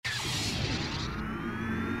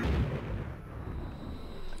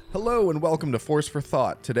Hello and welcome to Force for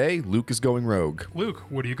Thought. Today, Luke is going rogue. Luke,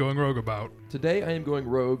 what are you going rogue about? Today I am going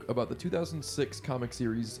rogue about the 2006 comic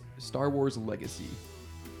series Star Wars Legacy.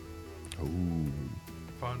 Ooh,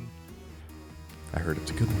 Fun. I heard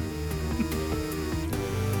it's a good one.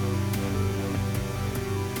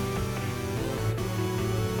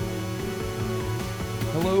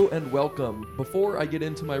 Hello and welcome. Before I get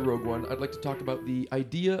into my Rogue One, I'd like to talk about the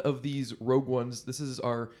idea of these Rogue Ones. This is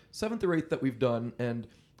our 7th or 8th that we've done, and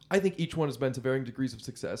I think each one has been to varying degrees of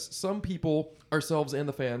success. Some people, ourselves and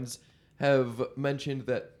the fans, have mentioned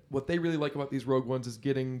that what they really like about these Rogue Ones is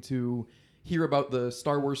getting to hear about the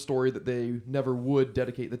Star Wars story that they never would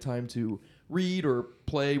dedicate the time to read or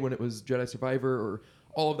play when it was Jedi Survivor or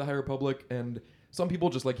all of the High Republic, and some people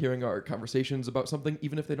just like hearing our conversations about something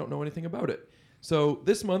even if they don't know anything about it. So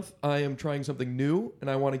this month I am trying something new,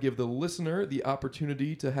 and I want to give the listener the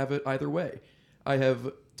opportunity to have it either way. I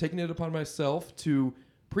have taken it upon myself to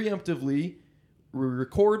preemptively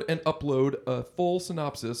record and upload a full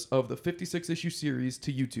synopsis of the 56-issue series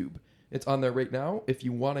to YouTube. It's on there right now. If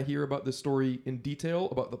you want to hear about the story in detail,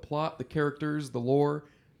 about the plot, the characters, the lore,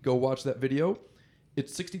 go watch that video.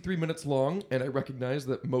 It's 63 minutes long, and I recognize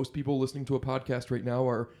that most people listening to a podcast right now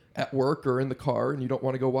are at work or in the car, and you don't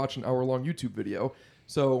want to go watch an hour-long YouTube video.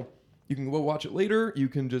 So you can go watch it later. You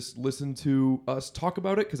can just listen to us talk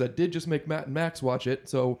about it, because I did just make Matt and Max watch it.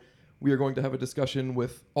 So we are going to have a discussion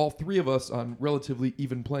with all three of us on relatively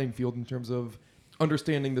even playing field in terms of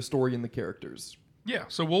understanding the story and the characters. Yeah,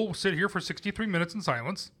 so we'll sit here for 63 minutes in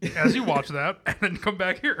silence as you watch that, and then come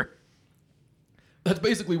back here. That's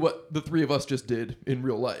basically what the three of us just did in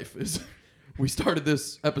real life. Is we started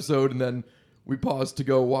this episode and then we paused to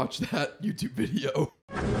go watch that YouTube video.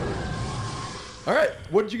 All right,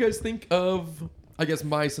 what did you guys think of, I guess,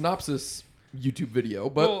 my synopsis YouTube video,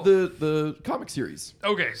 but the comic series?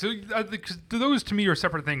 Okay, so those to me are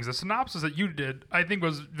separate things. The synopsis that you did, I think,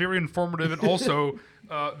 was very informative and also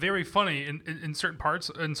very funny in certain parts.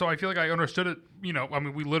 And so I feel like I understood it. You know, I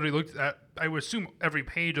mean, we literally looked at, I would assume, every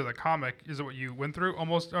page of the comic. Is it what you went through?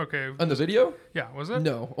 Almost? Okay. On the video? Yeah, was it?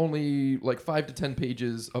 No, only like 5 to 10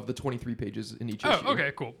 pages of the 23 pages in each issue. Oh,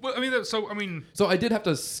 okay, cool. Well, I mean, So I did have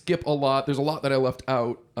to skip a lot. There's a lot that I left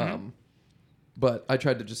out. But I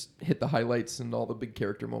tried to just hit the highlights and all the big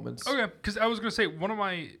character moments. Okay, because I was going to say,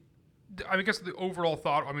 I guess the overall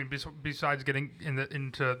thought, I mean, besides getting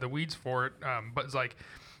into the weeds for it, but it's like,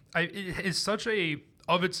 it is such a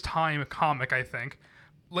of its time comic, I think.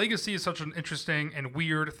 Legacy is such an interesting and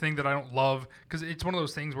weird thing that I don't love, because it's one of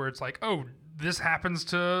those things where it's like, oh, this happens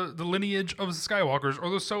to the lineage of the Skywalkers or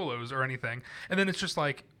the Solos or anything. And then it's just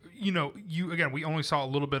like, you know, we only saw a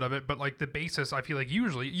little bit of it, but like the basis, I feel like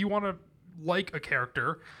usually you want to like a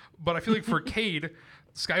character, but I feel like for Cade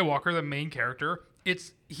Skywalker, the main character,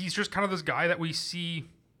 he's just kind of this guy that we see.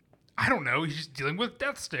 I don't know. He's just dealing with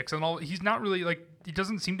death sticks and all. He's not really like, he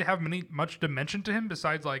doesn't seem to have much dimension to him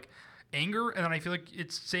besides like anger. And then I feel like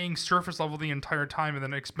it's saying surface level the entire time, and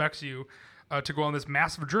then it expects you to go on this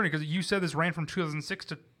massive journey, because you said this ran from 2006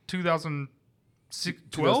 to 2012.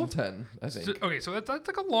 2010, I think. Okay, so that's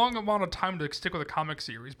like a long amount of time to stick with a comic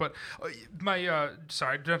series. But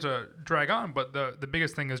sorry, I don't have to drag on, but the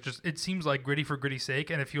biggest thing is just, it seems like gritty for gritty's sake,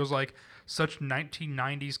 and it feels like such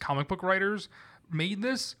 1990s comic book writers made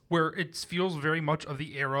this, where it feels very much of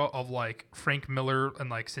the era of like Frank Miller and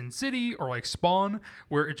like Sin City or like Spawn,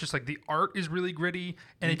 where it's just like the art is really gritty,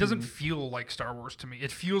 and it doesn't feel like Star Wars to me.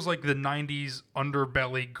 It feels like the 90s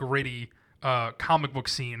underbelly gritty comic book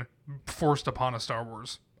scene forced upon a Star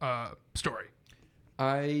Wars story.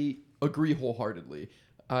 I agree wholeheartedly.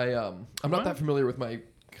 I'm not that familiar with my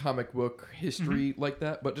comic book history like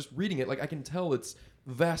that, but just reading it, like I can tell it's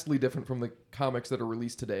vastly different from the comics that are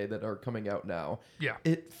released today that are coming out now. Yeah.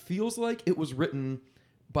 It feels like it was written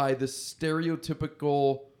by this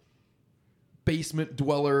stereotypical basement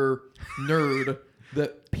dweller nerd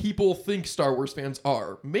that people think Star Wars fans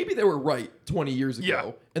are. Maybe they were right 20 years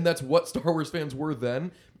ago, and that's what Star Wars fans were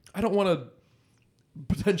then. I don't want to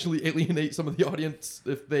potentially alienate some of the audience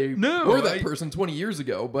if they were that person 20 years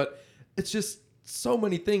ago, but it's just so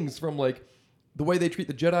many things, from like the way they treat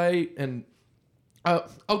the Jedi, and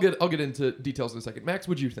I'll get into details in a second. Max,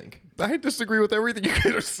 what'd you think? I disagree with everything you guys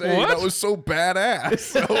are saying. What? That was so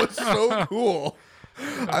badass. That was so cool.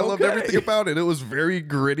 I loved everything about it. It was very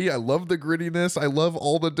gritty. I love the grittiness. I love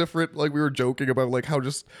all the different, like we were joking about, like how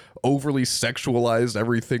just overly sexualized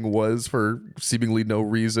everything was for seemingly no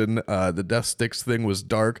reason. The Death Sticks thing was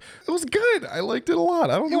dark. It was good. I liked it a lot.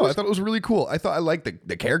 I don't know. I thought it was really cool. I thought I liked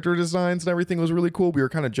the character designs and everything was really cool. We were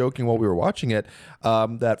kind of joking while we were watching it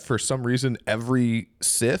that for some reason every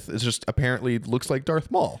Sith is just apparently looks like Darth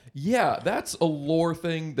Maul. Yeah, that's a lore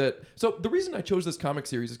thing that... So the reason I chose this comic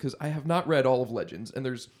series is because I have not read all of Legends, and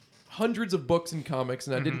there's hundreds of books and comics,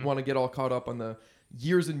 and I didn't want to get all caught up on the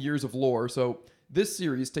years and years of lore. So this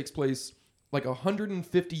series takes place like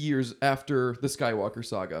 150 years after the Skywalker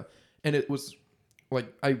saga. And it was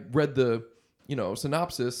like, I read the,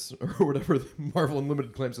 synopsis or whatever Marvel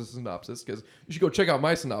Unlimited claims as a synopsis, because you should go check out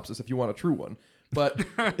my synopsis if you want a true one. But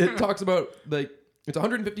it talks about, like, it's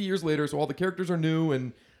 150 years later, so all the characters are new,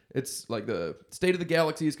 and it's like the state of the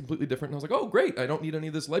galaxy is completely different. And I was like, oh, great, I don't need any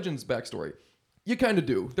of this Legends backstory. You kind of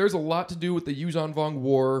do. There's a lot to do with the Yuuzhan Vong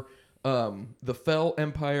War, the Fel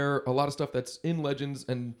Empire, a lot of stuff that's in Legends,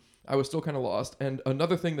 and I was still kind of lost. And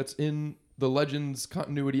another thing that's in the Legends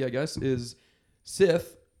continuity, I guess, is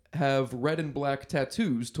Sith have red and black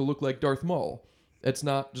tattoos to look like Darth Maul. It's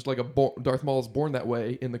not just like Darth Maul is born that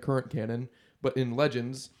way in the current canon, but in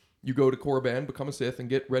Legends, you go to Korriban, become a Sith, and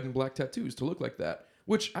get red and black tattoos to look like that,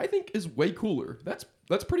 which I think is way cooler. That's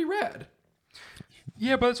pretty rad.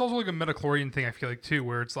 Yeah, but it's also like a midichlorian thing, I feel like, too,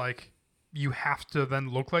 where it's like you have to then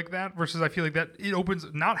look like that, versus I feel like that it opens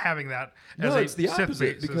not having that as it's the Sith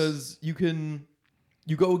opposite, basis. because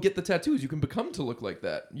you go get the tattoos, you can become to look like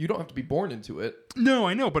that. You don't have to be born into it. No,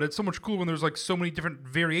 I know, but it's so much cooler when there's like so many different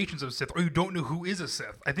variations of Sith, or you don't know who is a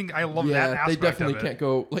Sith. I think I love that aspect they definitely of it. can't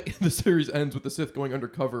go, like, the series ends with the Sith going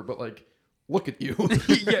undercover, but like, look at you.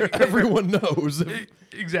 Yeah, Everyone knows.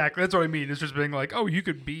 Exactly. That's what I mean. It's just being like, oh, you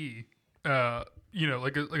could be,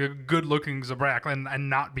 like a good-looking Zabrak and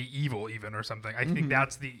not be evil even or something. I think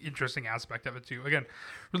that's the interesting aspect of it too. Again,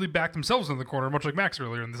 really backed themselves in the corner, much like Max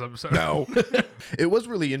earlier in this episode. No. It was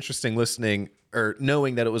really interesting listening or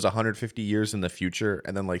knowing that it was 150 years in the future,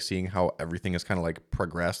 and then like seeing how everything has kind of like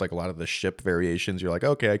progressed, like a lot of the ship variations. You're like,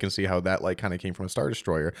 okay, I can see how that like kind of came from a Star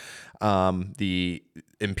Destroyer. The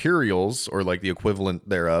Imperials, or like the equivalent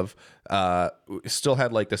thereof, still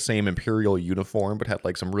had like the same Imperial uniform, but had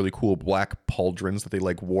like some really cool black pauldrons that they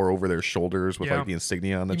like wore over their shoulders with like the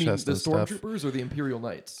insignia on the You chest mean and the stuff. Stormtroopers or the Imperial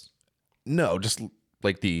Knights? No, just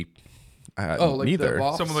like the Like neither. the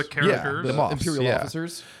Moffs? Some of the characters. the Moffs, Imperial yeah.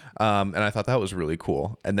 officers. And I thought that was really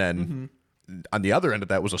cool. And then on the other end of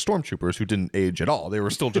that was the Stormtroopers, who didn't age at all. They were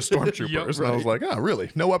still just Stormtroopers. And I was like, oh,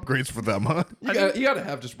 really? No upgrades for them, huh? You gotta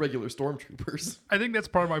have just regular Stormtroopers. I think that's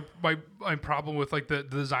part of my problem with like the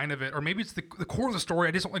design of it, or maybe it's the core of the story.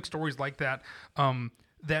 I just don't like stories like that.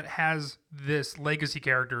 That has this legacy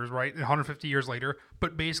characters, right? 150 years later,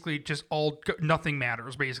 but basically just nothing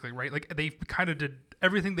matters, basically, right? Like they kind of did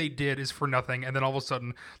everything they did is for nothing, and then all of a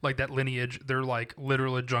sudden, like that lineage, they're like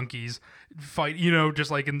literal junkies fight,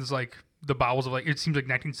 just like in this like the bowels of like it seems like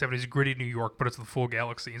 1970s gritty New York, but it's the full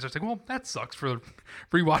galaxy. And so it's like, well, that sucks for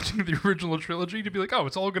rewatching the original trilogy to be like, oh,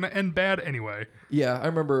 it's all gonna end bad anyway. Yeah, I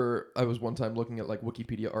remember I was one time looking at like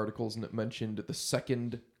Wikipedia articles, and it mentioned the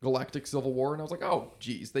second Galactic Civil War, and I was like, oh,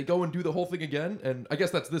 geez, they go and do the whole thing again. And I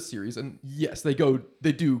guess that's this series, and yes, they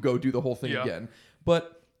do go do the whole thing again.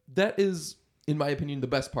 But that is, in my opinion, the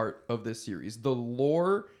best part of this series. The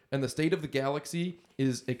lore and the state of the galaxy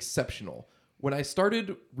is exceptional. When I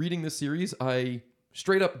started reading this series, I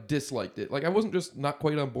straight up disliked it. Like, I wasn't just not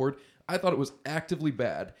quite on board. I thought it was actively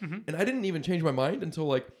bad. And I didn't even change my mind until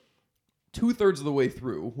like 2/3 of the way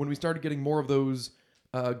through, when we started getting more of those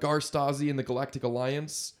Gar Stasi and the Galactic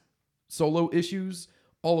Alliance solo issues.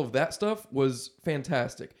 All of that stuff was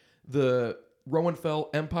fantastic. The Rowan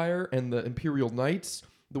Fel Empire and the Imperial Knights,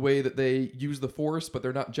 the way that they use the Force, but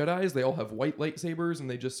they're not Jedis. They all have white lightsabers, and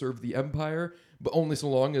they just serve the Empire, but only so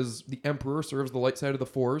long as the Emperor serves the light side of the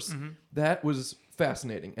Force. That was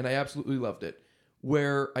fascinating, and I absolutely loved it.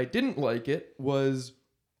 Where I didn't like it was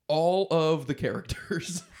all of the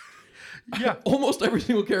characters. Yeah. Almost every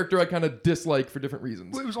single character I kind of dislike for different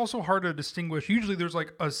reasons. Well, it was also hard to distinguish. Usually there's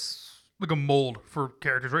like a mold for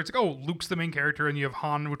characters, right? It's like, oh, Luke's the main character, and you have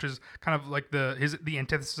Han, which is kind of like the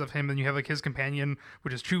antithesis of him. Then you have like his companion,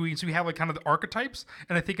 which is Chewie. So you have like kind of the archetypes.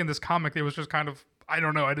 And I think in this comic, it was just kind of, I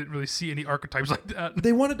don't know, I didn't really see any archetypes like that.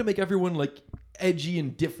 They wanted to make everyone like edgy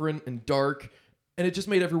and different and dark, and it just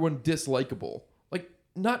made everyone dislikable. Like,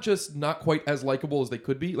 not just not quite as likable as they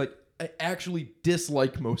could be. Like, I actually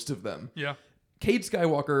dislike most of them. Yeah. Cade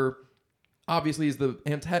Skywalker obviously is the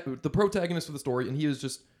protagonist of the story, and he is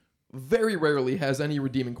just very rarely has any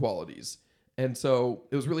redeeming qualities. And so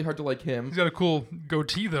it was really hard to like him. He's got a cool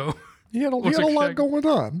goatee though. He had a Looks lot like Shaggy. going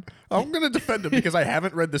on. I'm going to defend him because I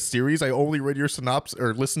haven't read the series. I only read your synopsis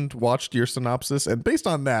or watched your synopsis. And based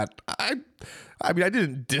on that, I mean, I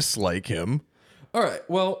didn't dislike him. All right,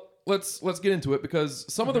 well, let's get into it because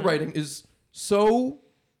some of the writing is so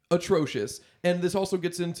atrocious, and this also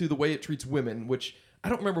gets into the way it treats women, which I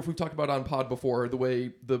don't remember if we've talked about on pod before, the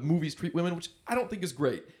way the movies treat women, which I don't think is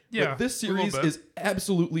great. Yeah, But this a little series bit. is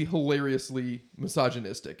absolutely hilariously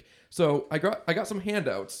misogynistic. So I got some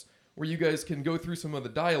handouts where you guys can go through some of the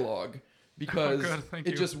dialogue because good, thank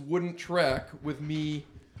it you. just wouldn't track with me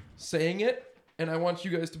saying it, and I want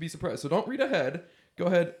you guys to be surprised. So don't read ahead. Go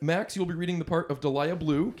ahead. Max, you'll be reading the part of Delia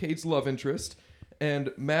Blue, Cade's love interest,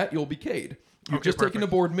 and Matt, you'll be Cade. You've Okay, just taken perfect.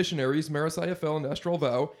 aboard missionaries, Marasiah Fell and Astral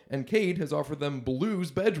Vow, and Cade has offered them Blue's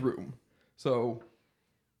bedroom. So,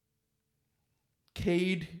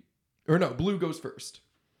 Blue goes first.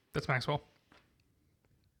 That's Maxwell.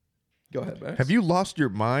 Go ahead, Max. Have you lost your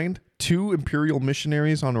mind? 2 Imperial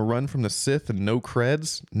missionaries on a run from the Sith and no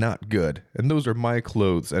creds? Not good. And those are my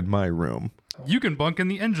clothes and my room. You can bunk in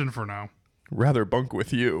the engine for now. Rather bunk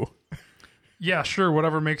with you. Yeah, sure,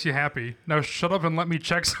 whatever makes you happy. Now shut up and let me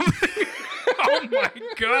check something. Oh my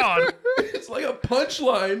god. It's like a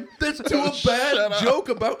punchline That's to a bad joke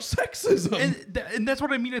about sexism. and that's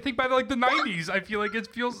what I mean. I think by like the 90s, I feel like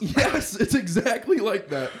it feels Yes, it's exactly like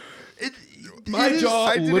that. it, My it is- jaw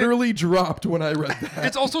I didn't- literally dropped when I read that.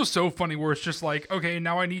 It's also so funny where it's just like, okay,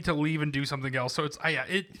 now I need to leave and do something else. So it's,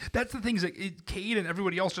 that's the thing is like, Cade and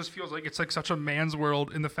everybody else just feels like it's like such a man's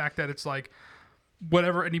world in the fact that it's like,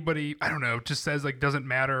 whatever anybody, I don't know, just says like doesn't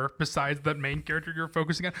matter besides that main character you're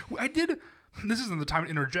focusing on. This isn't the time to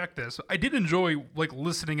interject this. I did enjoy like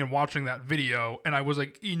listening and watching that video and I was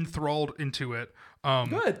like enthralled into it.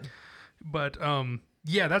 Good. But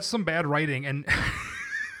yeah, that's some bad writing and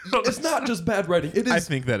It's not just bad writing. It is I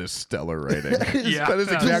think that is stellar writing. Yeah. That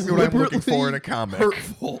is exactly what I'm looking for in a deliberately comic.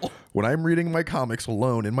 hurtful. When I'm reading my comics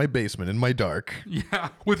alone in my basement in my dark. yeah,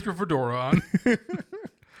 with your fedora on.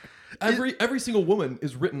 Every single woman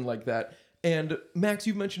is written like that. And Max,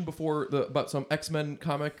 you've mentioned before about some X-Men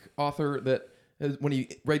comic author that when he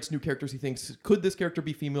writes new characters, he thinks, could this character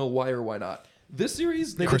be female? Why or why not? This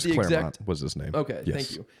series, they Chris did the Claremont exact. was his name. Okay, Yes.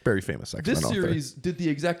 thank you. Very famous X-Men This author. series did the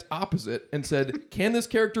exact opposite and said, can this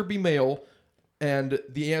character be male? And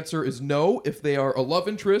the answer is no if they are a love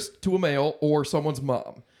interest to a male or someone's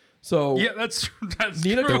mom. So Yeah, that's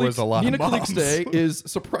Nina, true. There was a lot of Nina moms. Calixte is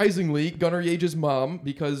surprisingly Gunnar Yage's mom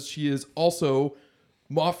because she is also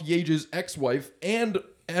Moff Yage's ex-wife and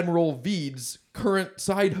Admiral Veed's current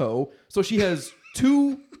side hoe. So she has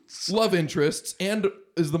 2 love interests and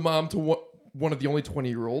is the mom to one of the only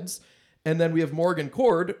 20-year-olds. And then we have Morgan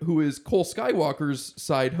Cord, who is Cole Skywalker's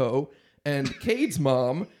side hoe and Cade's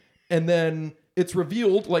mom. And then it's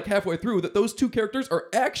revealed like halfway through that those 2 characters are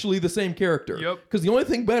actually the same character. Yep. Because the only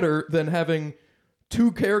thing better than having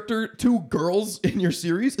 2 girls in your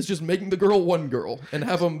series is just making the girl one girl and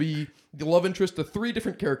have them be the love interest to 3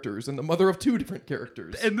 different characters and the mother of 2 different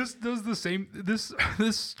characters. And this does the same. This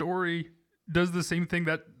story does the same thing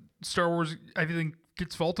that Star Wars, I think,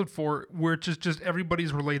 gets faulted for, where it's just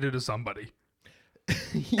everybody's related to somebody.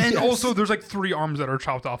 And Yes. also, there's like 3 arms that are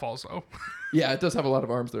chopped off. Also, Yeah, it does have a lot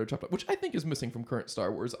of arms that are chopped off, which I think is missing from current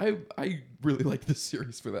Star Wars. I really like this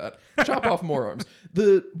series for that. Chop off more arms.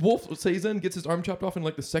 The Wolf Sazan gets his arm chopped off in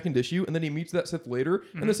like the 2nd issue, and then he meets that Sith later,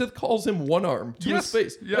 and the Sith calls him one arm to Yes, his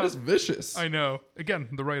face. yeah. That is vicious. I know. Again,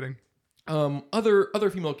 the writing. Other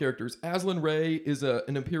female characters. Aslan Ray is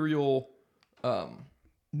an Imperial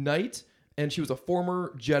knight, and she was a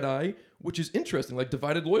former Jedi, which is interesting, like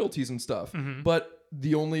divided loyalties and stuff. But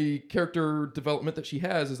the only character development that she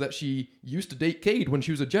has is that she used to date Cade when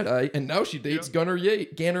she was a Jedi, and now she dates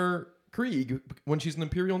Ganner Krieg when she's an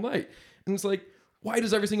Imperial knight. And it's like, why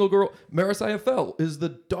does every single girl... Marasiah Fell is the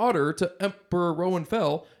daughter to Emperor Rowan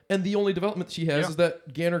Fell, and the only development she has is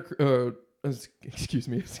that Ganner... excuse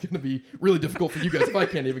me, it's going to be really difficult for you guys if I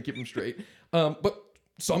can't even keep them straight. But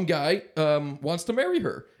some guy wants to marry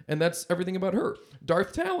her, and that's everything about her.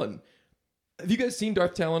 Darth Talon. Have you guys seen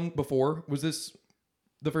Darth Talon before? Was this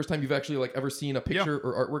the first time you've actually like ever seen a picture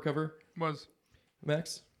or artwork of her, Was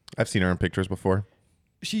Max? I've seen her in pictures before.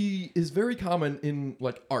 She is very common in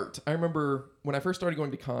like art. I remember when I first started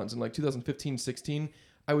going to cons in like 2015, 16,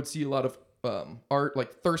 I would see a lot of art,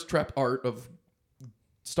 like thirst trap art of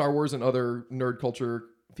Star Wars and other nerd culture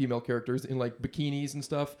female characters in like bikinis and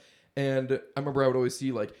stuff. And I remember I would always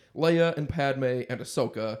see like Leia and Padme and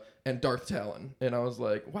Ahsoka and Darth Talon. And I was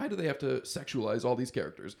like, why do they have to sexualize all these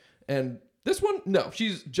characters? And this one, no,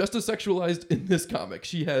 she's just as sexualized in this comic.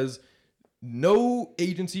 She has no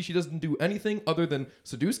agency. She doesn't do anything other than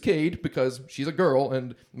seduce Cade because she's a girl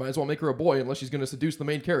and might as well make her a boy unless she's going to seduce the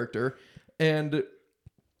main character. And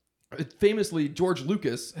famously, George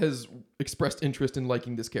Lucas has expressed interest in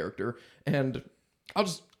liking this character. And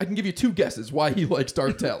I can give you 2 guesses why he likes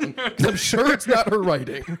Darth Talon, because I'm sure it's not her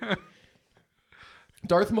writing.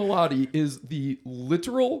 Darth Maladi is the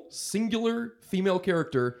literal singular female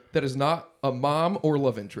character that is not a mom or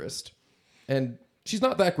love interest. And she's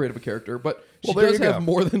not that great of a character, but she Well, there does you have go.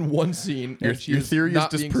 more than one scene. Your- And she your is theory is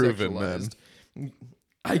not being disproven, sexualized.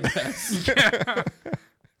 I guess.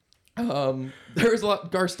 There's a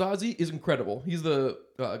lot. Garstazi is incredible. He's the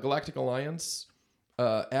Galactic Alliance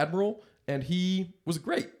admiral, and he was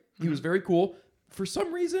great. He was very cool. For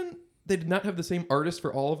some reason, they did not have the same artist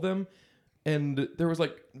for all of them. And there was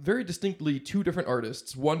like very distinctly 2 different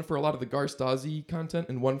artists, one for a lot of the Garstazi content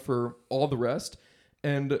and one for all the rest.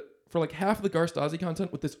 And for like half of the Garstazi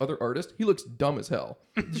content with this other artist, he looks dumb as hell.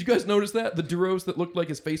 Did you guys notice that? The Duros that looked like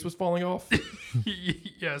his face was falling off?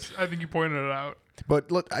 Yes, I think you pointed it out.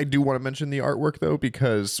 But look, I do want to mention the artwork though,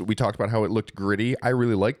 because we talked about how it looked gritty. I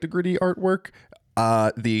really liked the gritty artwork.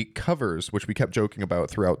 The covers, which we kept joking about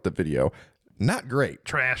throughout the video, not great.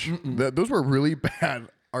 Trash. Those were really bad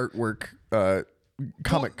artwork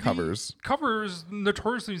comic covers. Covers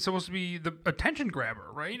notoriously supposed to be the attention grabber,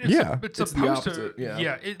 right? Yeah. It's It's the supposed opposite, to.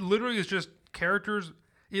 yeah. It literally is just characters.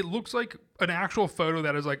 It looks like an actual photo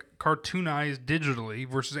that is like cartoonized digitally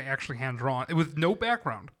versus actually hand drawn with no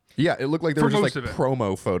background. Yeah, it looked like there For were just most like of it.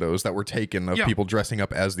 promo photos that were taken of Yeah. people dressing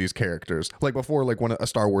up as these characters. Like before, like when a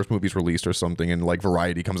Star Wars movie's released or something, and like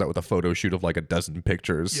Variety comes out with a photo shoot of like a dozen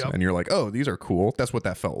pictures, Yep. and you're like, oh, these are cool. That's what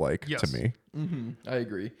that felt like Yes. to me. I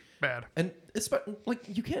agree. Bad. And it's like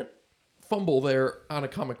you can't fumble there on a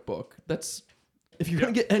comic book. That's if you're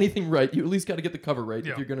gonna get anything right, you at least got to get the cover right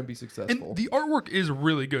Yeah. if you're gonna be successful. And the artwork is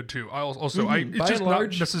really good too. I also, By it's just and not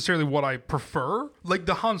large- necessarily what I prefer. Like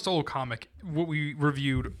the Han Solo comic, what we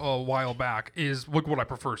reviewed a while back, is look what I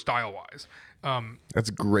prefer style wise.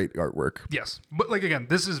 That's great artwork. Yes, but like again,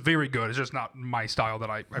 this is very good. It's just not my style that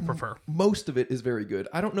I prefer. Most of it is very good.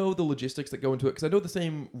 I don't know the logistics that go into it because I know the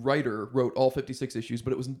same writer wrote all 56 issues,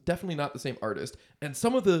 but it was definitely not the same artist. And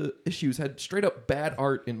some of the issues had straight up bad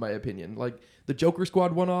art, in my opinion. Like the Joker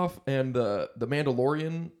Squad one-off and the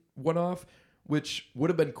Mandalorian one-off, which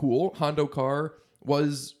would have been cool. Hondo Carr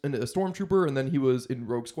was a stormtrooper, and then he was in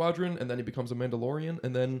Rogue Squadron, and then he becomes a Mandalorian,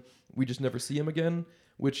 and then we just never see him again,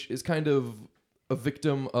 which is kind of a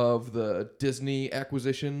victim of the Disney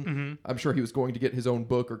acquisition. I'm sure he was going to get his own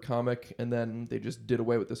book or comic, and then they just did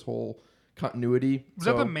away with this whole continuity. Was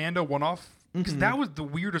that the Mando one-off? Because that was the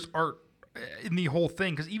weirdest art in the whole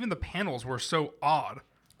thing. Because even the panels were so odd.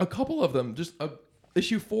 A couple of them, just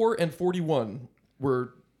issue 4 and 41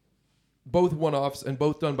 were both one-offs and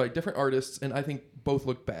both done by different artists, and I think both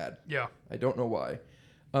look bad. Yeah. I don't know why.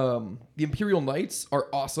 The Imperial Knights are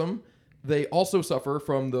awesome. They also suffer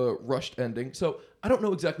from the rushed ending. So I don't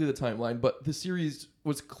know exactly the timeline, but the series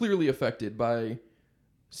was clearly affected by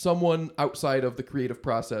someone outside of the creative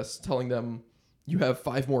process telling them, you have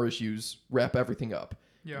 5 more issues, wrap everything up.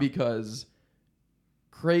 Yeah. Because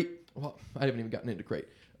Crate, well, I haven't even gotten into Crate,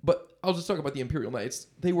 but I'll just talk about the Imperial Knights.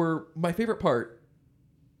 They were my favorite part,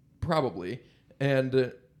 probably,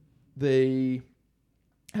 and they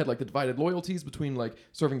had like the divided loyalties between like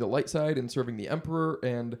serving the light side and serving the Emperor,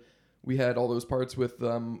 and we had all those parts with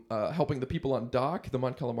helping the people on Dock, the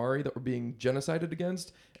Mon Calamari, that were being genocided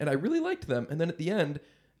against, and I really liked them. And then at the end,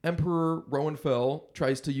 Emperor Rowan Fell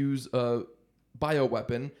tries to use a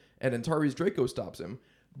bioweapon, and Antares Draco stops him.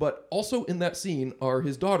 But also in that scene are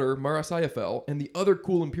his daughter, Mara Sayafel, and the other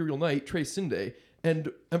cool Imperial Knight, Trace Sinde. And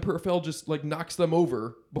Emperor Fell just like knocks them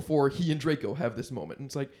over before he and Draco have this moment. And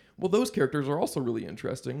it's like, well, those characters are also really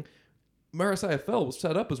interesting. Mara Sayafel was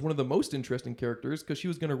set up as one of the most interesting characters because she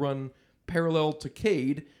was going to run parallel to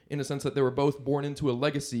Cade in a sense that they were both born into a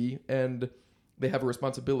legacy and they have a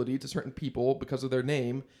responsibility to certain people because of their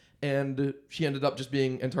name. And she ended up just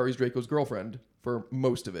being Antares Draco's girlfriend for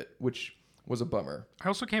most of it, which was a bummer. I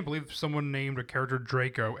also can't believe someone named a character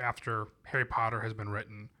Draco after Harry Potter has been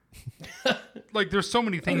written. Like, there's so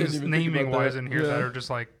many things even think about naming wise that. in here Yeah. that are just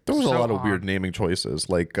like There was so a lot of odd. weird naming choices.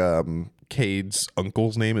 Like Cade's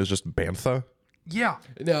uncle's name is just Bantha. Yeah,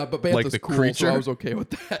 Yeah, but Bantha's Like the cool, creature? so I was okay with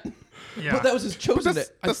that. yeah. But that was his chosen,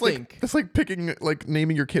 I think. like that's like picking like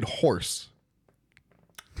naming your kid Horse.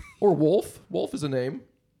 Or Wolf. Wolf is a name,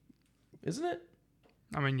 isn't it?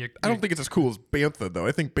 I mean, I don't think it's as cool as Bantha though.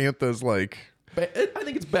 I think Bantha's like I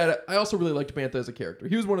think it's bad. I also really liked Bantha as a character.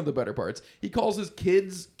 He was one of the better parts. He calls his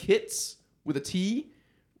kids Kits with a T,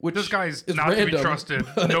 which This guy's is not to be random. trusted.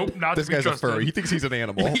 Nope, not This to be guy's a trusted. furry. He thinks he's an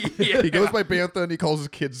animal. Yeah. He goes by Bantha and he calls his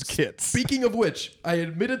kids kits. Speaking of which, I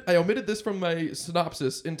omitted this from my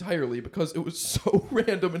synopsis entirely because it was so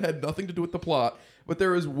random and had nothing to do with the plot. But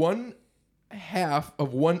there is one half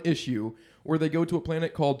of one issue where they go to a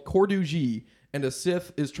planet called Cordugy, and a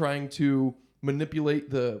Sith is trying to manipulate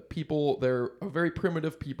the people. They're a very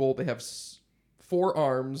primitive people. They have 4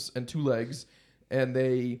 arms and 2 legs, and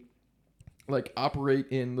they like operate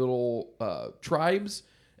in little tribes.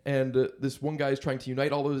 And this one guy is trying to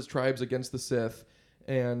unite all of his tribes against the Sith,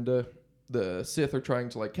 and the Sith are trying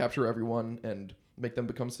to like capture everyone and make them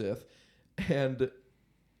become Sith. And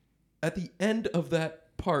at the end of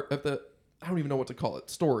that part of the, I don't even know what to call it,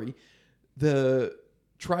 story, the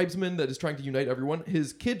tribesman that is trying to unite everyone,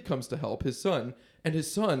 his kid comes to help, his son, and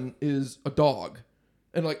his son is a dog,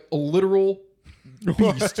 and like a literal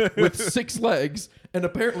beast with 6 legs. And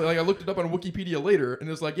apparently, like, I looked it up on Wikipedia later, and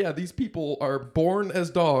it's like, yeah, these people are born as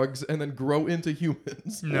dogs and then grow into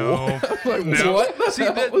humans. No. Like, No. what the See,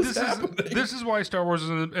 hell is this happening? this is why Star Wars is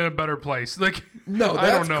in a better place. Like, No, I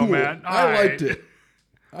that's don't know, cool. man. I liked it.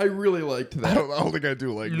 I really liked that. I don't think I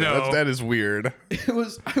do like No. that. That is weird.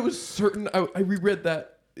 I was certain. I reread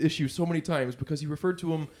that issue so many times because he referred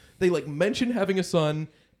to him. They like mention having a son,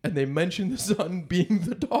 and they mention the son being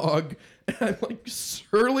the dog. And I'm like,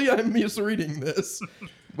 surely I'm misreading this,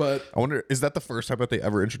 but I wonder, is that the first time that they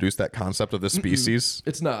ever introduced that concept of the species?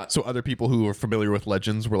 it's not. So other people who are familiar with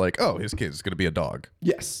legends were like, oh, his kid's going to be a dog.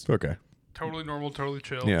 Yes, Okay. totally normal, totally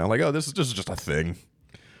chill. Yeah, like, oh, this is just a thing.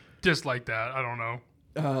 Just like that. I don't know.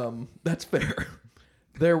 that's fair.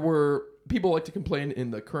 There were people like to complain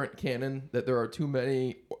in the current canon that there are too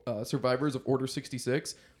many survivors of Order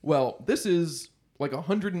 66. Well, this is like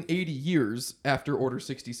 180 years after Order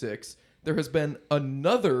 66. There has been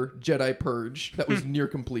another Jedi Purge that was near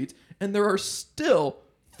complete, and there are still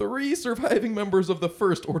 3 surviving members of the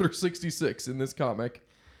first Order 66 in this comic.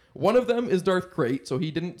 One of them is Darth Krayt, so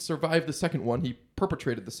he didn't survive the second one. He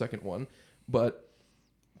perpetrated the second one, but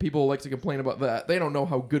people like to complain about that. They don't know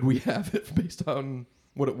how good we have it based on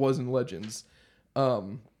what it was in Legends.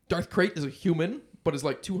 Darth Krayt is a human, but is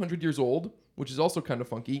like 200 years old, which is also kind of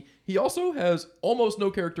funky. He also has almost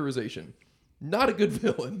no characterization. Not a good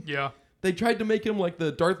villain. Yeah. They tried to make him like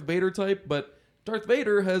the Darth Vader type, but Darth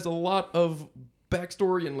Vader has a lot of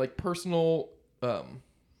backstory and like personal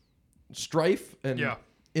strife and Yeah.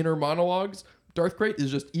 inner monologues. Darth Krayt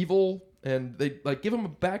is just evil, and they like give him a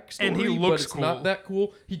backstory, And he but looks it's cool. not that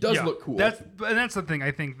cool. He does Yeah, look cool. That's the thing.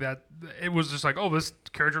 I think that it was just like, oh, this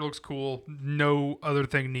character looks cool. No other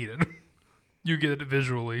thing needed. You get it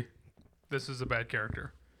visually. This is a bad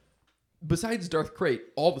character. Besides Darth Krayt,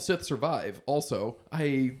 all the Sith survive. Also,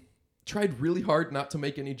 I tried really hard not to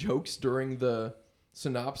make any jokes during the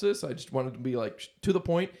synopsis. I just wanted to be like to the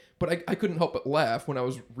point, but I couldn't help but laugh when I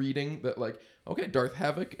was reading that, like, okay, Darth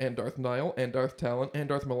Havoc and Darth Nihil and Darth Talon and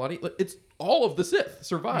Darth Maladi, it's all of the Sith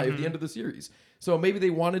survived the end of the series. So maybe they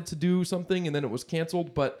wanted to do something and then it was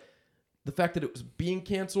canceled, but the fact that it was being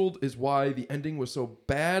canceled is why the ending was so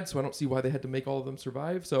bad. So I don't see why they had to make all of them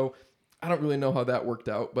survive. So I don't really know how that worked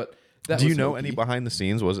out, but that Do you was know hokey. any behind the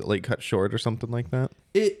scenes? Was it like cut short or something like that?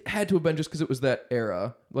 It had to have been just because it was that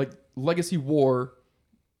era. Like Legacy War.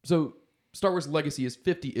 So Star Wars Legacy is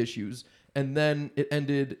 50 issues, and then it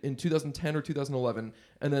ended in 2010 or 2011,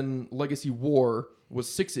 and then Legacy War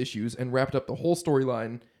was 6 issues and wrapped up the whole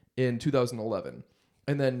storyline in 2011.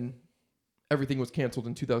 And then everything was canceled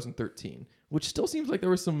in 2013, which still seems like there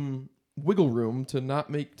was some wiggle room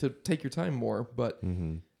to take your time more, but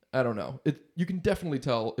I don't know. You can definitely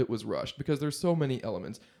tell it was rushed because there's so many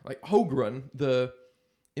elements. Like Hogrun, the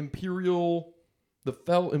Imperial, the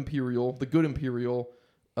Fel Imperial, the good Imperial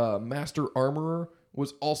Master Armorer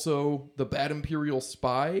was also the bad Imperial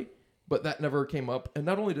spy, but that never came up. And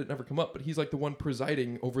not only did it never come up, but he's like the one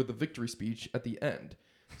presiding over the victory speech at the end.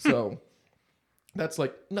 So that's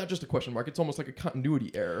like not just a question mark. It's almost like a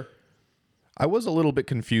continuity error. I was a little bit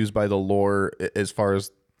confused by the lore as far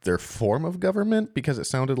as their form of government, because it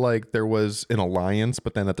sounded like there was an alliance,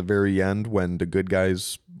 but then at the very end, when the good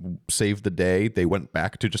guys saved the day, they went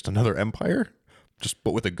back to just another empire,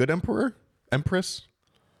 but with a good empress.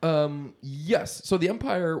 Yes. So the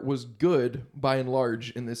Empire was good by and large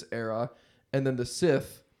in this era, and then the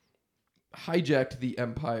Sith hijacked the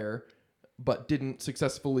Empire, but didn't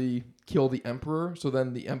successfully kill the Emperor. So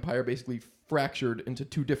then the Empire basically fractured into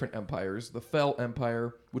 2 different empires: the Fel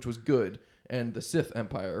Empire, which was good, and the Sith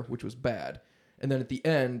Empire, which was bad. And then at the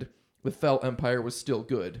end, the Fel Empire was still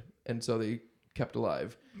good, and so they kept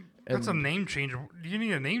alive. That's a And name change. You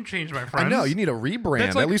need a name change, my I friend. know you need a rebrand.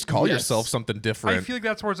 That's like- At least call Yes. yourself something different. I feel like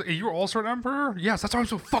that's where it's, you're also an emperor? Yes, that's why I'm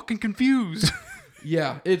so fucking confused.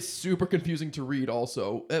 yeah, it's super confusing to read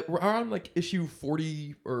also. Around like issue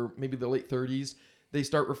 40 or maybe the late 30s, they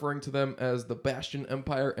start referring to them as the Bastion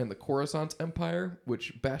Empire and the Coruscant Empire,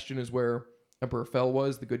 which Bastion is where Emperor Fel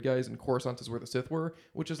was, the good guys, and Coruscant is where the Sith were,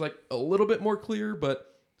 which is like a little bit more clear, but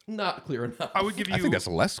not clear enough. I would give you I think that's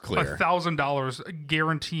less clear. $1,000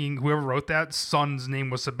 guaranteeing whoever wrote that son's name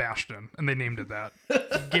was Sebastian, and they named it that.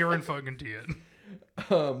 Guarantee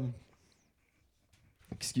it.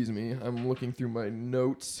 Excuse me, I'm looking through my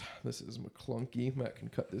notes. This is McClunky. Matt can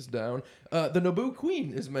cut this down. The Naboo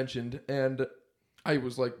Queen is mentioned, and I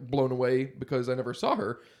was like blown away because I never saw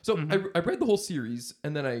her. So I read the whole series,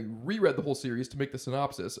 and then I reread the whole series to make the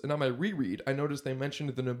synopsis. And on my reread, I noticed they mentioned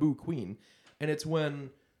the Naboo Queen, and it's when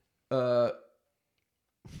I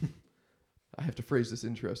have to phrase this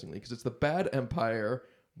interestingly because it's the bad empire,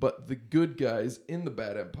 but the good guys in the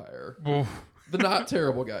bad empire. Oof. The not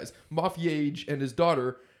terrible guys. Moff Yage and his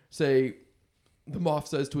daughter say, the Moff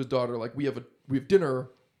says to his daughter, like, we have dinner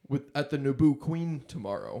at the Naboo Queen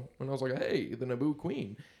tomorrow. And I was like, hey, the Naboo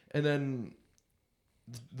Queen. And then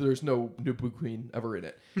there's no Naboo Queen ever in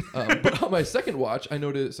it. But on my second watch,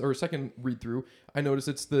 second read through, I noticed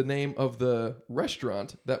it's the name of the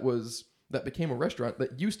restaurant that became a restaurant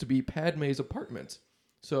that used to be Padme's apartment.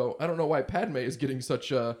 So I don't know why Padme is getting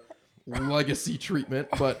such a legacy treatment,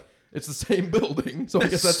 but it's the same building, so I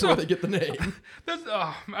guess that's where they get the name. That's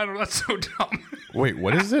I don't know. That's so dumb. Wait,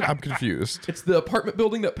 what is it? I'm confused. It's the apartment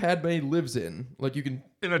building that Padme lives in. Like you can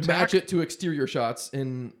In Attack? match it to exterior shots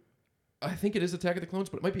in. I think it is Attack of the Clones,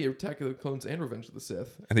 but it might be Attack of the Clones and Revenge of the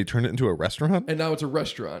Sith. And they turned it into a restaurant? And now it's a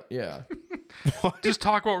restaurant. Yeah, Just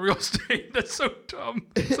talk about real estate. That's so dumb.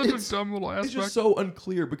 Such a dumb little it's aspect. just so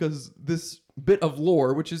unclear because this bit of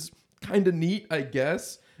lore, which is kind of neat, I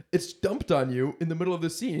guess, it's dumped on you in the middle of the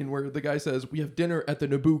scene where the guy says, we have dinner at the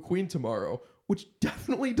Naboo Queen tomorrow, which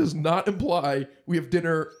definitely does not imply we have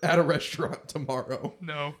dinner at a restaurant tomorrow.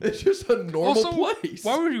 No. It's just a normal Also, place.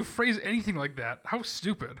 why would you phrase anything like that? How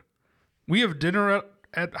stupid. We have dinner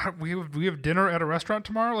we have dinner at a restaurant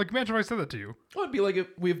tomorrow? Like, imagine if I said that to you. Well, it'd be like if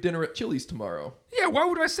we have dinner at Chili's tomorrow. Yeah, why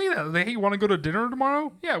would I say that? Like, hey, you want to go to dinner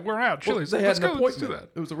tomorrow? Yeah, we're at Well, Chili's. they Let's had an go. Let's appointment. do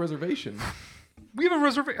that. It was a reservation. We have a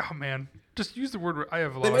reservation. Oh, man. Just use the word. I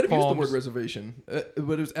have a lot They of might have used the qualms. word reservation, but it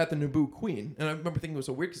was at the Naboo Queen. And I remember thinking it was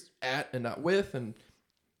so weird 'cause at and not with and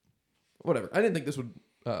whatever. I didn't think this would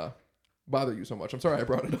bother you so much. I'm sorry I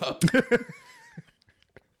brought it up.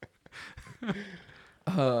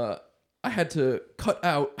 I had to cut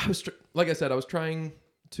out. Like I said, I was trying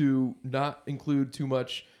to not include too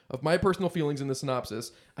much of my personal feelings in the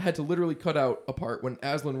synopsis. I had to literally cut out a part when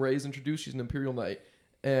Aslan Ray is introduced. She's an Imperial Knight,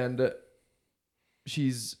 and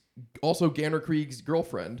she's also Ganner Krieg's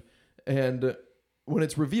girlfriend. And when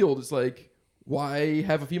it's revealed, it's like, why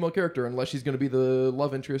have a female character unless she's going to be the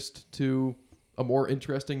love interest to a more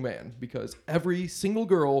interesting man? Because every single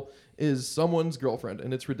girl is someone's girlfriend,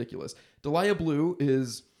 and it's ridiculous. Delia Blue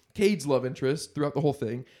is Cade's love interest throughout the whole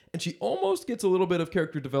thing, and she almost gets a little bit of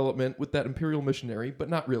character development with that Imperial missionary, but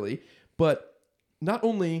not really. But not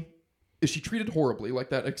only is she treated horribly, like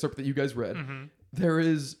that excerpt that you guys read, there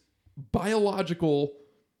is biological,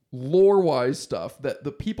 lore-wise stuff that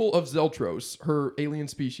the people of Zeltros, her alien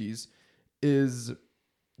species,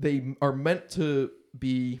 they are meant to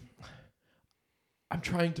be. I'm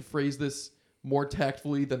trying to phrase this more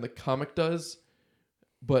tactfully than the comic does.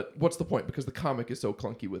 But what's the point? Because the comic is so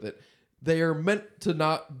clunky with it. They are meant to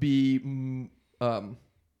not be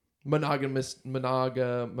monogamous.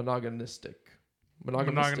 Monogamous?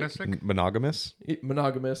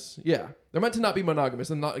 Monogamous. Yeah. They're meant to not be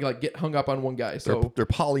monogamous and not like get hung up on one guy. So They're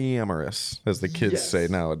polyamorous, as the kids Yes. say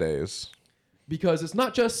nowadays. because it's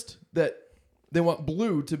not just that they want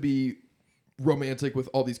Blue to be romantic with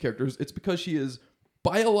all these characters. It's because she is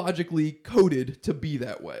biologically coded to be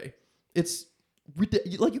that way. It's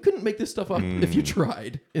like you couldn't make this stuff up if you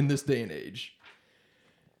tried in this day and age.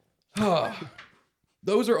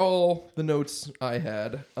 Those are all the notes I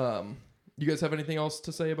had. You guys have anything else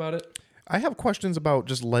to say about it? I have questions about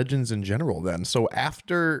just Legends in general then. So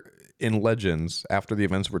in Legends, after the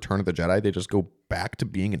events of Return of the Jedi, they just go back to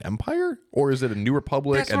being an empire? Or is it a New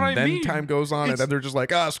Republic That's what I and then mean. time goes on and It's- then they're just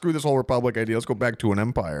like, screw this whole Republic idea. Let's go back to an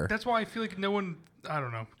empire. That's why I feel like no one. I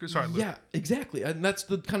don't know. Sorry, Luke. Yeah, exactly. And that's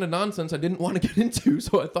the kind of nonsense I didn't want to get into.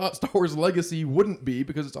 So I thought Star Wars Legacy wouldn't be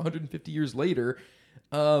because it's 150 years later.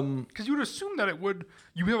 Because you would assume that it would.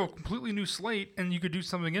 You have a completely new slate, and you could do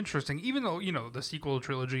something interesting. Even though the sequel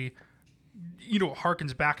trilogy,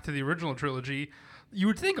 harkens back to the original trilogy. you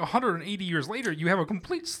would think 180 years later, you have a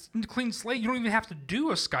clean slate. You don't even have to do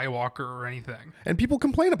a Skywalker or anything. And people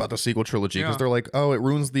complain about the sequel trilogy because Yeah. they're like, oh, it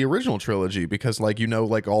ruins the original trilogy because, like,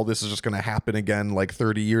 like, all this is just going to happen again, like,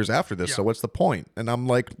 30 years after this. Yeah. So what's the point? And I'm,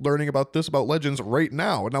 like, learning about Legends right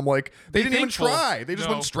now. And I'm like, they didn't thankful. even try. They just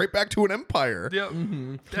No. went straight back to an empire. Yeah,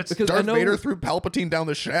 that's Because I Darth know- Vader threw Palpatine down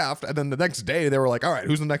the shaft, and then the next day they were like, all right,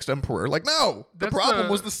 who's the next emperor? Like, no, the That's problem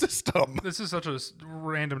the- was the system. this is such a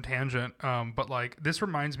random tangent, but like this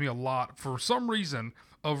reminds me a lot, for some reason,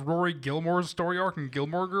 of Rory Gilmore's story arc in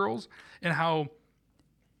Gilmore Girls, and how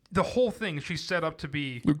the whole thing she's set up to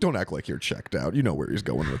be. Luke, don't act like you're checked out. You know where he's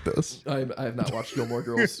going with this. I have not watched Gilmore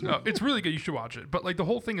Girls. No, it's really good. You should watch it. But like the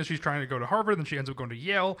whole thing is she's trying to go to Harvard, then she ends up going to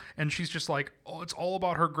Yale, and she's just like, oh, it's all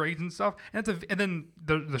about her grades and stuff. And then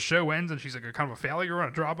the show ends, and she's like a kind of a failure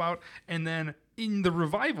and a dropout. And then in the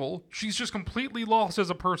revival, she's just completely lost as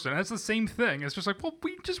a person. And it's the same thing. It's just like, well,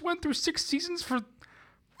 we just went through 6 seasons for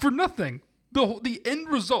nothing. The end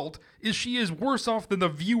result is she is worse off than the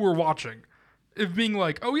viewer watching. Of being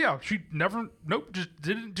like, oh yeah, she just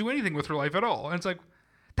didn't do anything with her life at all. And it's like,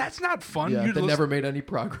 that's not fun. Yeah, You they just- never made any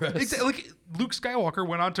progress. Exactly. Like Luke Skywalker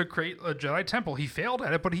went on to create a Jedi temple. He failed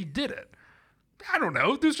at it, but he did it. I don't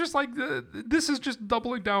know. There's just like this is just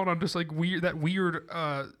doubling down on just like weird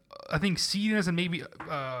I think seediness and maybe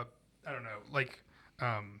I don't know, like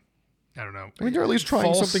I don't know. I mean, they're at least trying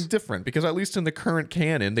False- something different because at least in the current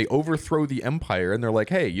canon, they overthrow the Empire and they're like,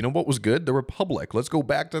 hey, you know what was good? The Republic. Let's go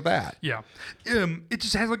back to that. Yeah. It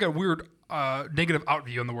just has like a weird negative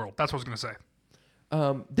outview on the world. That's what I was gonna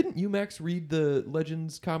say. Didn't you, Max, read the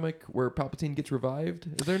Legends comic where Palpatine gets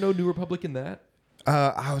revived? Is there no New Republic in that?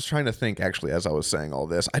 I was trying to think, actually, as I was saying all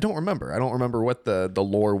this. I don't remember what the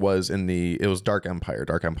lore was in it was Dark Empire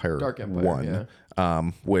 1,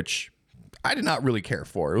 which I did not really care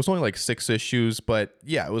for. It was only like 6 issues, but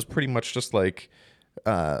yeah, it was pretty much just like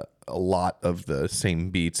a lot of the same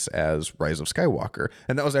beats as Rise of Skywalker.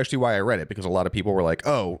 And that was actually why I read it, because a lot of people were like,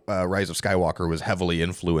 oh, Rise of Skywalker was heavily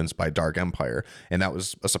influenced by Dark Empire. And that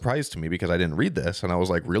was a surprise to me because I didn't read this. And I was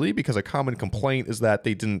like, really? Because a common complaint is that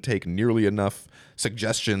they didn't take nearly enough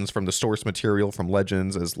suggestions from the source material from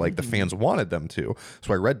Legends as like the fans wanted them to.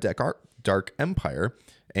 So I read Dark Empire.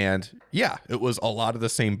 And yeah, it was a lot of the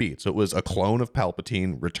same beats. It was a clone of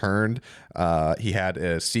Palpatine returned. He had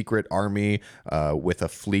a secret army with a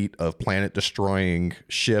fleet of planet-destroying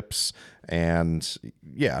ships, and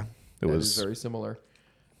yeah, it That was is very similar.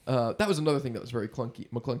 That was another thing that was very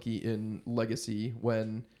McClunky in Legacy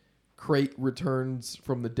when Crate returns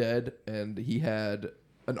from the dead, and he had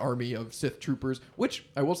an army of Sith troopers, which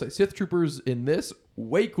I will say, Sith troopers in this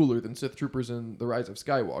way cooler than Sith troopers in The Rise of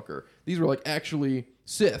Skywalker. These were like actually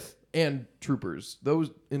Sith and troopers.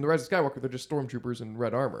 Those in The Rise of Skywalker, they're just stormtroopers in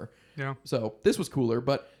red armor. Yeah. So this was cooler,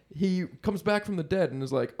 but he comes back from the dead and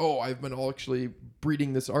is like, oh, I've been actually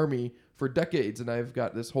breeding this army for decades, and I've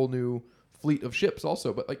got this whole new fleet of ships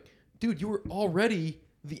also. But like, dude, you were already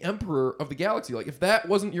the emperor of the galaxy. Like, if that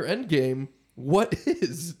wasn't your end game, what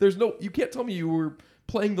is? You can't tell me you were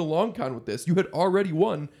playing the long con with this. You had already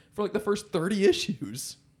won for like the first 30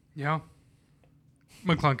 issues. Yeah.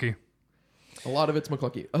 McClunky. A lot of it's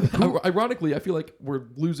McClunky. Ironically, I feel like we're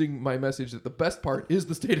losing my message that the best part is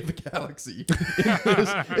the state of the galaxy.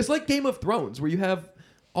 It's like Game of Thrones, where you have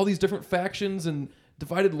all these different factions and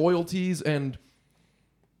divided loyalties and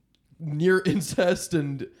near incest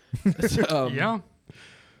and Yeah.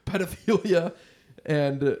 pedophilia,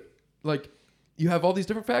 and like you have all these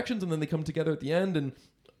different factions, and then they come together at the end. And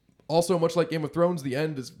also, much like Game of Thrones, the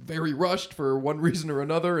end is very rushed for one reason or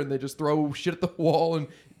another, and they just throw shit at the wall.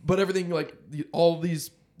 But everything, like all these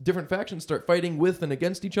different factions start fighting with and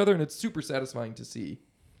against each other, and it's super satisfying to see.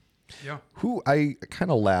 Yeah. who I kind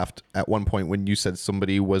of laughed at one point when you said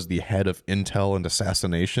somebody was the head of intel and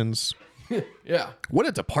assassinations. Yeah. What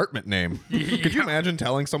a department name. Could you imagine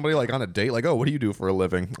telling somebody like on a date, like, oh, what do you do for a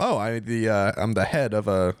living? Oh, I'm the head of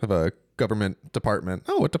a government department.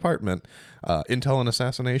 Oh, what department? Intel and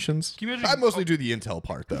assassinations. Can you imagine- I mostly do the intel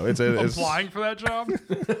part though. It's Applying for that job?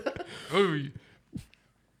 Oh,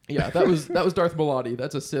 Yeah, that was Darth Malati.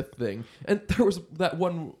 That's a Sith thing. And there was that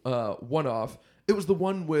one-off. It was the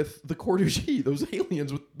one with the Cordugy, those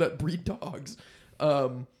aliens that breed dogs.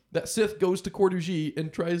 That Sith goes to Cordugy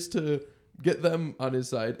and tries to get them on his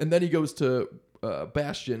side, and then he goes to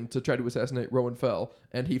Bastion to try to assassinate Rowan Fell,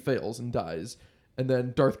 and he fails and dies. And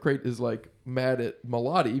then Darth Krayt is like mad at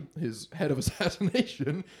Malati, his head of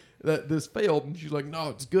assassination, that this failed, and she's like, "No,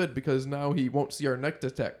 it's good because now he won't see our next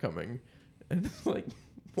attack coming." And it's like,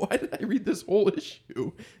 why did I read this whole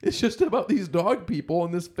issue? It's just about these dog people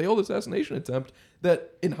and this failed assassination attempt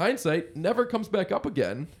that, in hindsight, never comes back up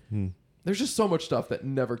again. there's just so much stuff that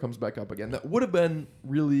never comes back up again that would have been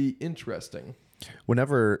really interesting.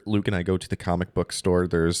 Whenever Luke and I go to the comic book store,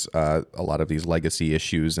 there's a lot of these legacy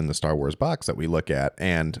issues in the Star Wars box that we look at,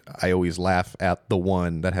 and I always laugh at the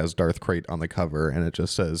one that has Darth Krayt on the cover, and it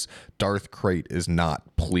just says, Darth Krayt is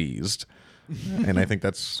not pleased. And I think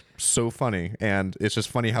that's so funny, and it's just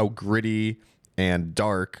funny how gritty and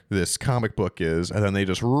dark this comic book is, and then they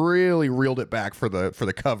just really reeled it back for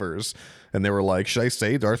the covers, and they were like, should I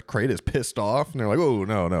say Darth Krayt is pissed off? And they're like, oh,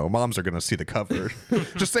 no, moms are gonna see the cover.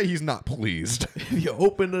 Just say he's not pleased. If you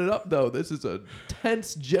open it up, though, this is a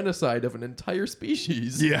tense genocide of an entire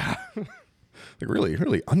species. Yeah. They're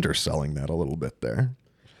really underselling that a little bit there.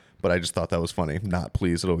 But I just thought that was funny. Not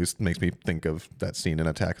pleased. It always makes me think of that scene in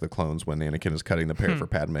Attack of the Clones when Anakin is cutting the pear for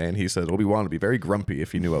Padme, and he says, Obi-Wan would be very grumpy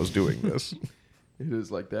if he knew I was doing this. It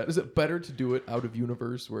is like that. Is it better to do it out of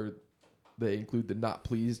universe where they include the not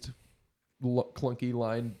pleased clunky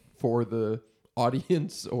line for the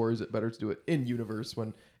audience, or is it better to do it in universe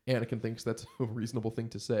when Anakin thinks that's a reasonable thing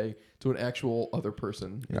to say to an actual other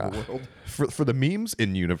person in the world? For the memes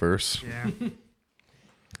in universe. Yeah.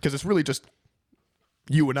 Because it's really just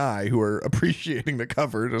you and I who are appreciating the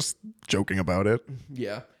cover, just joking about it.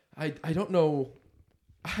 Yeah. I don't know.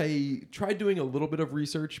 I tried doing a little bit of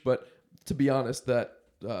research, but to be honest, that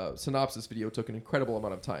synopsis video took an incredible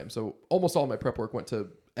amount of time. So almost all my prep work went to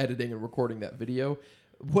editing and recording that video.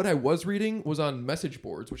 What I was reading was on message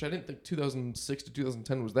boards, which I didn't think 2006 to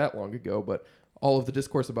 2010 was that long ago, but all of the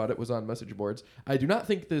discourse about it was on message boards. I do not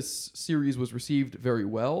think this series was received very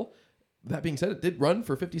well. That being said, it did run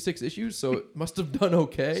for 56 issues, so it must have done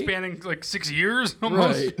okay. Spanning like 6 years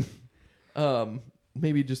almost. Right.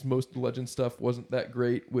 Maybe just most Legend stuff wasn't that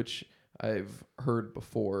great, which I've heard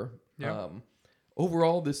before. Yeah.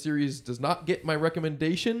 Overall, this series does not get my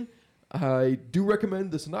recommendation. I do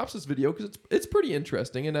recommend the synopsis video because it's pretty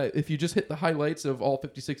interesting. And if you just hit the highlights of all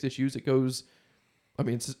 56 issues, it goes... I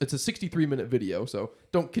mean, it's a 63-minute video, so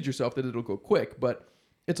don't kid yourself that it'll go quick. But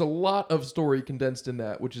it's a lot of story condensed in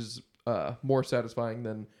that, which is more satisfying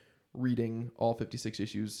than reading all 56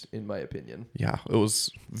 issues, in my opinion. Yeah, it was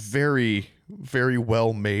very, very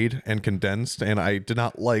well made and condensed, and I did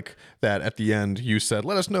not like that at the end you said,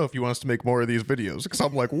 let us know if you want us to make more of these videos, because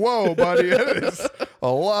I'm like, whoa, buddy, it is a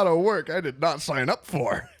lot of work I did not sign up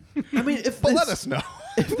for. I mean, But let us know.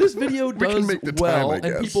 If this video does make the well time, I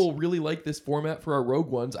and guess. people really like this format for our Rogue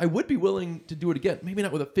Ones, I would be willing to do it again. Maybe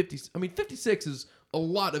not with a 50. I mean, 56 is a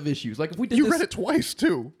lot of issues. Like if we did You this, read it twice,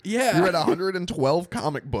 too. Yeah. You read 112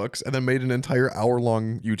 comic books and then made an entire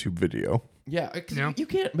hour-long YouTube video. Yeah, 'cause Yeah. you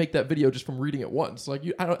can't make that video just from reading it once. Like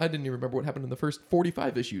I didn't even remember what happened in the first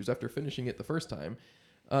 45 issues after finishing it the first time.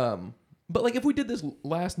 But like if we did this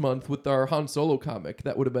last month with our Han Solo comic,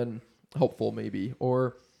 that would have been helpful maybe.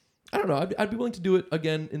 Or I don't know. I'd be willing to do it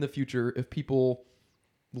again in the future if people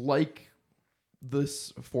like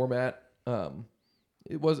this format.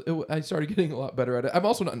 I started getting a lot better at it. I'm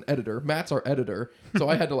also not an editor. Matt's our editor, so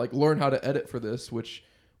I had to like learn how to edit for this, which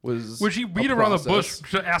he beat a around the process.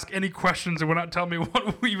 bush to ask any questions and would not tell me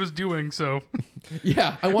what he was doing. So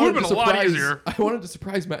Yeah, I would've wanted been to a lot surprise. easier. I wanted to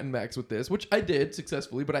surprise Matt and Max with this, which I did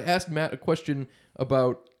successfully. But I asked Matt a question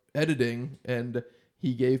about editing, and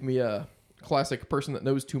he gave me a classic person that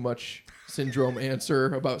knows too much syndrome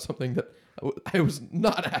answer about something that I was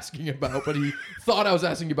not asking about, but he thought I was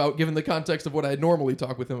asking about, given the context of what I normally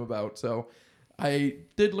talk with him about. So I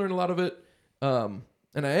did learn a lot of it, and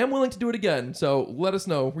I am willing to do it again. So let us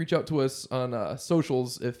know. Reach out to us on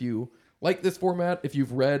socials if you like this format. If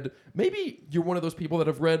you've read, maybe you're one of those people that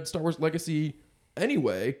have read Star Wars Legacy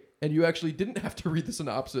anyway, and you actually didn't have to read the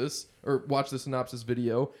synopsis or watch the synopsis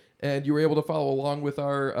video, and you were able to follow along with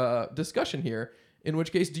our discussion here. In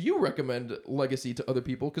which case, do you recommend Legacy to other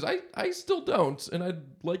people? Because I still don't, and I'd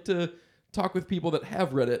like to talk with people that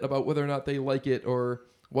have read it about whether or not they like it or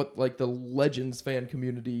what like the Legends fan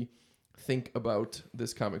community think about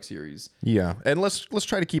this comic series. Yeah, and let's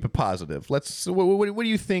try to keep it positive. What do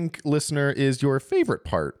you think, listener, is your favorite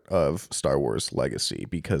part of Star Wars Legacy?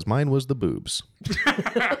 Because mine was the boobs.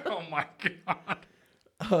 oh my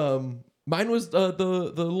god. Mine was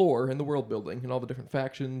the lore and the world building and all the different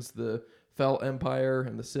factions, the Fel Empire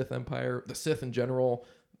and the Sith Empire, the Sith in general,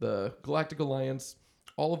 the Galactic Alliance,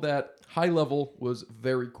 all of that high level was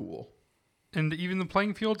very cool. And even the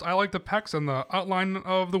playing fields, I like the pecs and the outline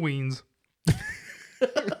of the weens.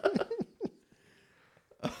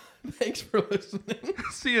 Thanks for listening.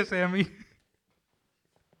 See ya, Sammy.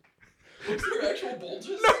 Was there actual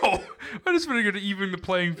bulges? No, I just figured to even the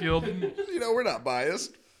playing field. You know, we're not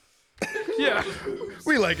biased. Yeah.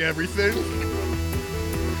 We like everything.